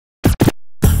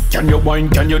Can you wine?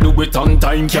 Can you do it on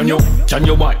time? Can you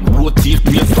wine? Rotate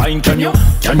waistline. Can you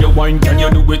wine? Can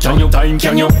you do it on time?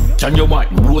 Can you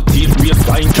wine? Rotate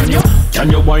waistline.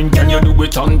 Can you wine? Can you do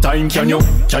it on time? Can you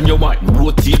wine?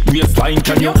 Rotate waistline.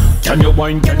 Can you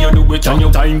wine? Can you do it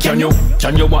on time? Can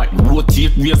you wine?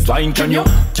 Rotate waistline. Can you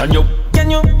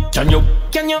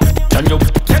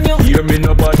hear me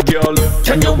no bad girl?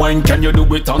 Can you wine? Can you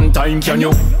do it on time? Can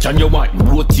you wine?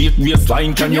 Rotate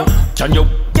waistline. Can you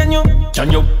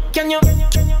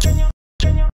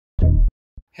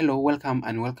Hello,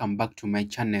 welcome back to my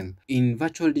channel. In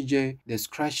Virtual DJ, the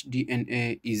Scratch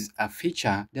DNA is a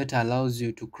feature that allows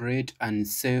you to create and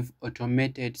save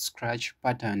automated scratch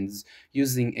patterns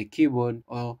using a keyboard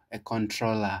or a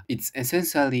controller. It's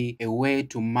essentially a way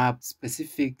to map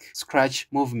specific scratch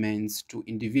movements to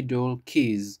individual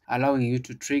keys, allowing you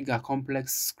to trigger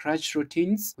complex scratch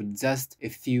routines with just a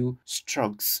few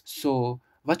strokes. So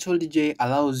Virtual DJ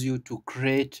allows you to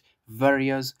create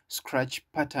various scratch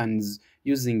patterns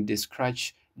using the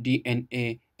Scratch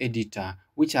DNA editor,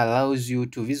 which allows you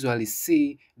to visually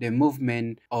see the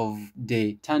movement of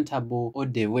the turntable or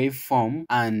the waveform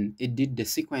and edit the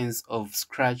sequence of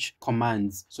scratch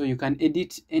commands. So you can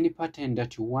edit any pattern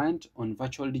that you want on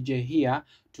Virtual DJ here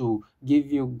to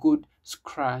give you good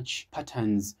scratch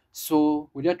patterns. So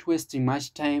without wasting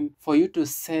much time, for you to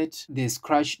set the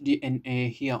Scratch DNA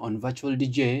here on Virtual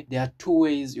DJ, there are two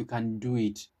ways you can do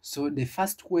it. So the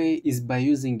first way is by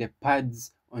using the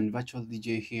pads on Virtual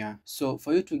DJ here. So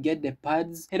for you to get the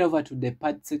pads, head over to the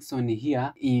pad section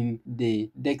here in the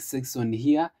deck section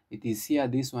here. It is here,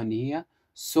 this one here.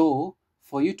 So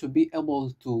for you to be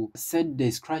able to set the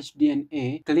Scratch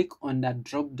DNA, click on that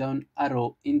drop down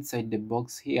arrow inside the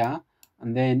box here,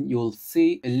 and then you'll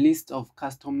see a list of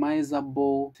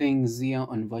customizable things here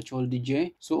on Virtual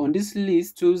DJ. So on this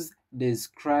list, choose the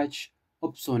Scratch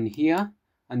option here,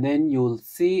 and then you'll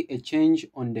see a change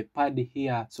on the pad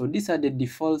here. So these are the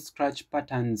default scratch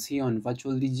patterns here on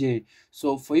Virtual DJ.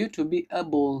 So for you to be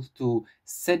able to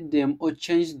set them or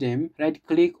change them, right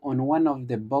click on one of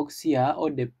the box here or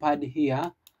the pad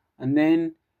here, and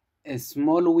then a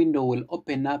small window will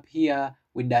open up here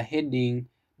with the heading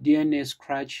DNA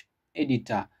Scratch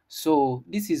Editor. So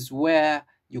this is where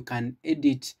you can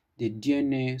edit the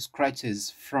DNA scratches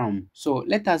from. So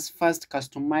let us first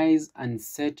customize and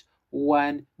set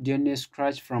one DNA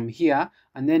scratch from here,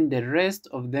 and then the rest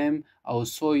of them I'll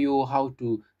show you how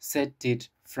to set it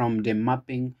from the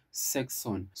mapping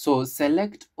section. So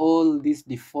select all these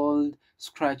default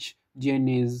scratch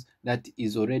DNAs that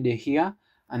is already here,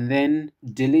 and then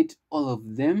delete all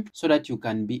of them so that you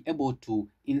can be able to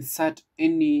insert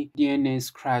any DNA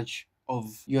scratch of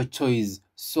your choice.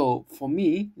 So for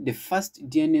me, the first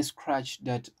DNA scratch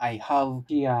that I have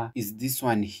here is this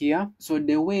one here. So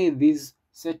the way these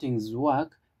settings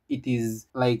work, it is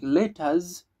like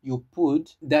letters you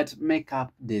put that make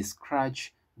up the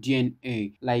Scratch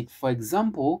DNA. Like for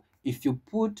example, if you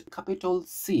put capital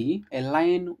C, a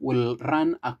line will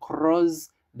run across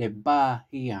the bar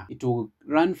here. It will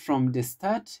run from the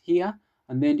start here,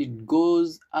 and then it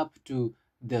goes up to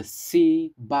the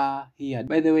C bar here.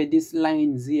 By the way, these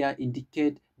lines here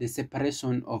indicate the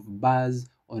separation of bars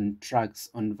on tracks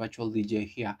on Virtual DJ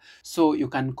here. So you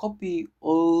can copy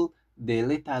all the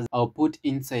letters I'll put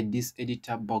inside this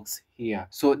editor box here.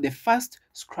 So the first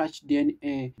Scratch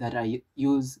DNA that I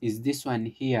use is this one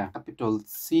here, capital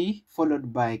C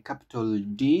followed by capital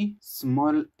D,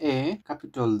 small a,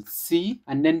 capital C,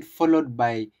 and then followed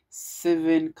by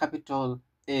 7 capital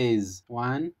A's.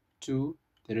 1, 2,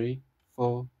 3,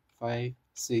 4, 5,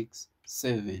 6,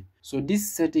 7. So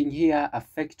this setting here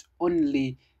affects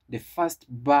only the first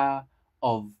bar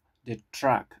of the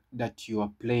track that you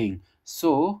are playing.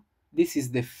 So this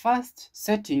is the first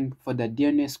setting for the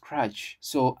DNA scratch.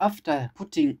 So after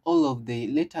putting all of the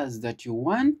letters that you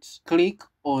want, click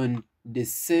on the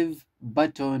save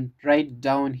button right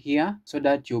down here so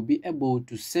that you'll be able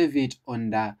to save it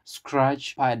on the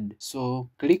scratch pad. So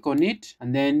click on it,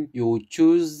 and then you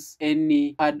choose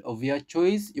any pad of your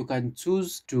choice. You can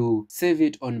choose to save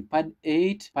it on pad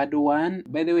 8, pad 1.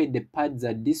 By the way, the pads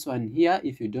are this one here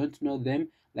if you don't know them.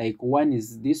 Like one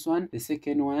is this one, the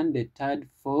second one, the third,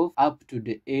 fourth, up to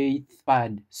the 8th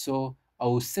pad. So I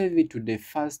will save it to the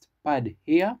first pad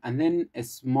here, and then a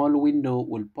small window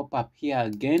will pop up here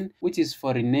again, which is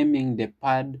for renaming the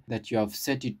pad that you have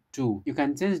set it to. You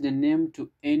can change the name to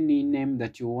any name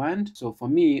that you want. So for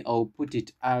me, I'll put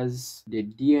it as the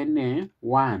DNA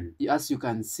 1. As you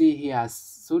can see here, as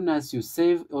soon as you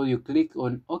save or you click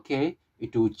on OK,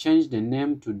 it will change the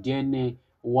name to DNA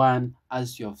one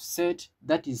as you have set.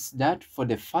 That is that for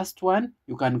the first one.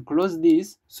 You can close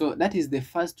this. So that is the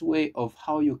first way of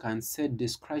how you can set the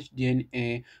Scratch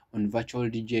DNA on Virtual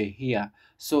DJ here.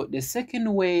 So the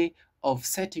second way of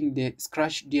setting the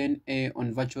Scratch DNA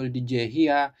on Virtual DJ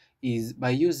here is by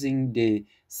using the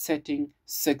setting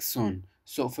section.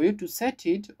 So for you to set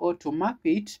it or to map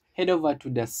it, head over to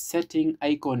the setting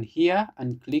icon here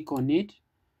and click on it,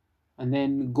 and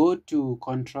then go to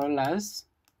controllers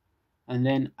and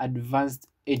then advanced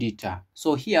editor.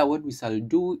 So here what we shall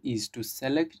do is to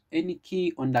select any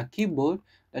key on the keyboard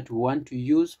that we want to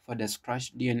use for the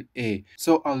Scratch DNA.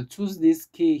 So I'll choose this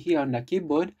key here on the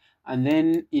keyboard, and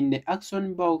then in the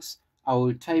action box I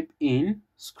will type in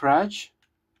Scratch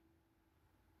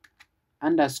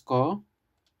 _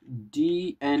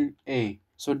 DNA.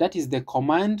 So that is the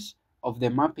command of the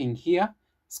mapping here.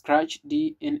 Scratch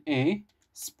DNA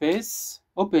space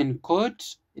open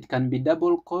quote. It can be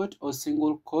double quote or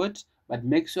single quote, but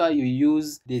make sure you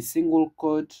use the single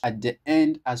quote at the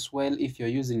end as well if you're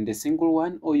using the single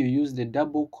one, or you use the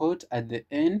double quote at the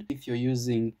end if you're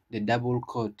using the double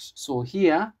quote. So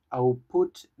here I will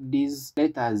put these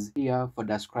letters here for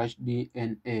the Scratch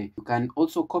DNA. You can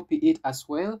also copy it as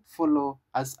well. Follow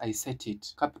as I set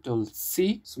it. Capital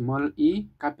C, small e,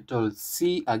 capital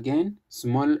C again,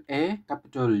 small a,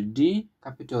 capital D,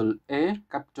 capital A,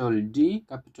 capital D,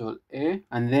 capital A,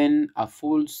 and then a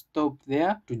full stop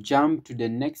there to jump to the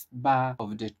next bar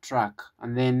of the track.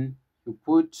 And then you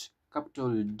put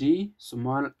capital D,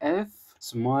 small f,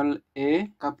 small a,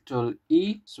 capital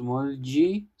E, small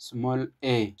g, small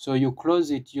a. So you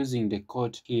close it using the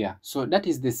code here. So that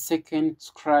is the second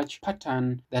Scratch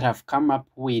pattern that I've come up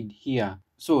with here.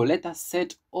 So let us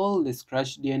set all the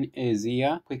Scratch DNAs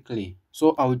here quickly.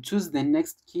 So I'll choose the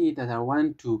next key that I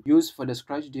want to use for the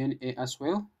Scratch DNA as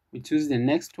well. We choose the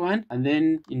next one, and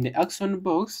then in the action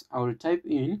box I will type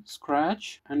in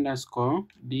Scratch _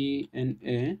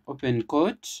 DNA open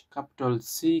quote, capital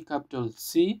C,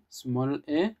 small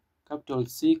a, capital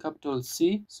C,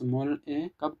 small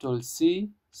a, capital C,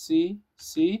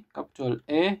 capital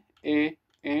A,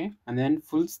 and then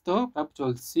full stop,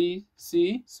 capital C,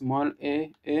 small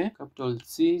a, capital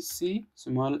C,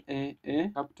 small a,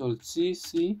 capital C,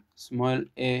 small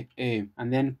a,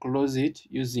 and then close it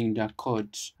using the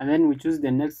code. And then we choose the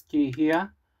next key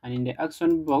here, and in the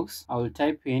action box I will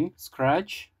type in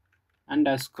Scratch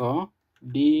 _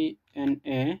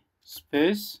 DNA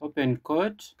space open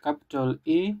quote, capital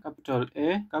E, capital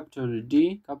A, capital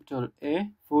D, capital A,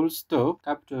 full stop,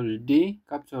 capital D,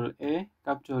 capital A,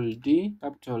 capital D,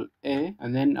 capital A,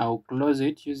 and then I'll close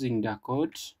it using the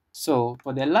code. So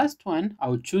for the last one,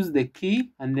 I'll choose the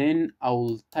key, and then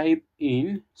I'll type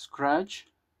in Scratch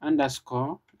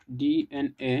 _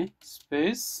 DNA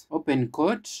space open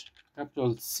quote,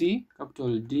 capital C,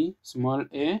 capital D, small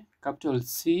a, capital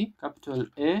C, capital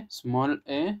A, small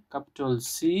a, capital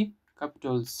C,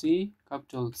 capital C,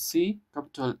 capital C,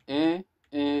 capital A,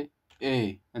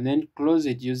 and then close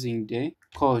it using the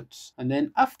quote. And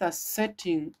then after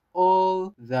setting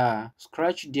all the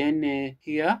Scratch DNA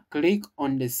here, click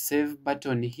on the save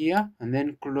button here, and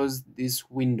then close this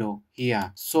window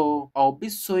here. So I'll be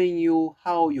showing you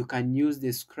how you can use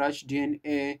the Scratch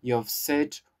DNA you have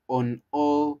set on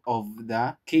all of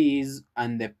the keys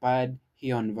and the pad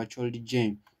here on Virtual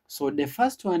DJ. So the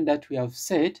first one that we have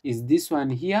set is this one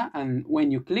here, and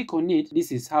when you click on it, this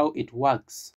is how it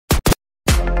works.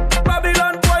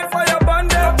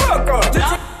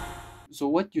 So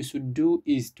what you should do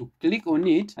is to click on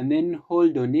it and then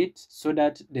hold on it so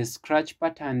that the Scratch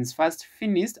patterns first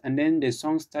finished and then the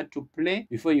song start to play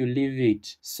before you leave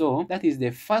it. So that is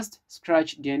the first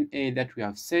Scratch DNA that we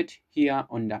have set here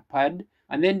on the pad.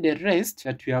 And then the rest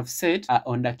that we have set are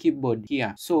on the keyboard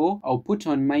here. So I'll put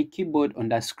on my keyboard on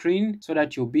the screen so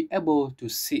that you'll be able to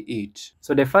see it.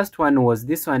 So the first one was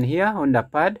this one here on the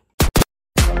pad.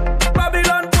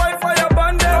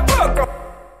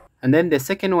 And then the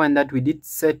second one that we did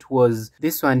set was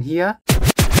this one here.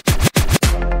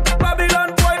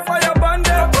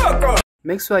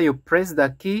 Make sure you press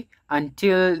the key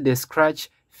until the Scratch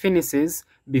finishes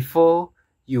before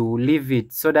you leave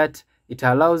it, so that it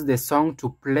allows the song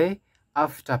to play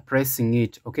after pressing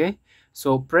it. Okay,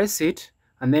 so press it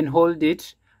and then hold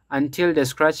it until the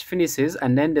Scratch finishes,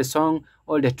 and then the song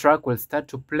or the track will start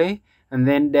to play, and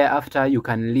then thereafter you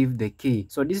can leave the key.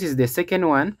 So this is the second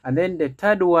one. And then the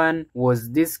third one was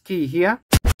this key here.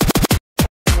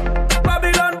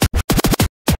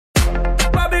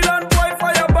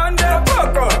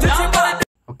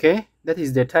 Okay, that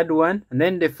is the third one. And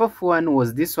then the fourth one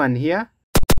was this one here.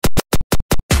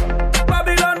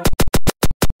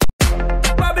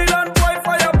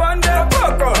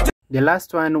 The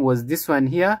last one was this one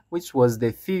here, which was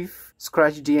the 5th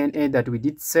Scratch DNA that we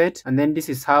did set, and then this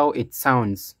is how it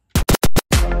sounds.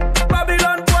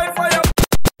 Babylon boy fire.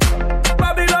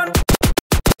 Babylon.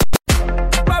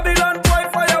 Babylon boy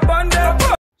fire band.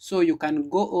 So you can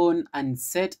go on and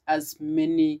set as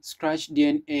many Scratch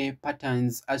DNA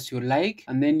patterns as you like,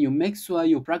 and then you make sure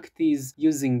you practice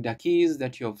using the keys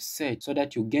that you have set so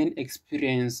that you gain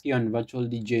experience here on Virtual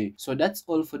DJ. So that's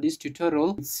all for this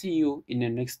tutorial. See you in the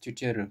next tutorial.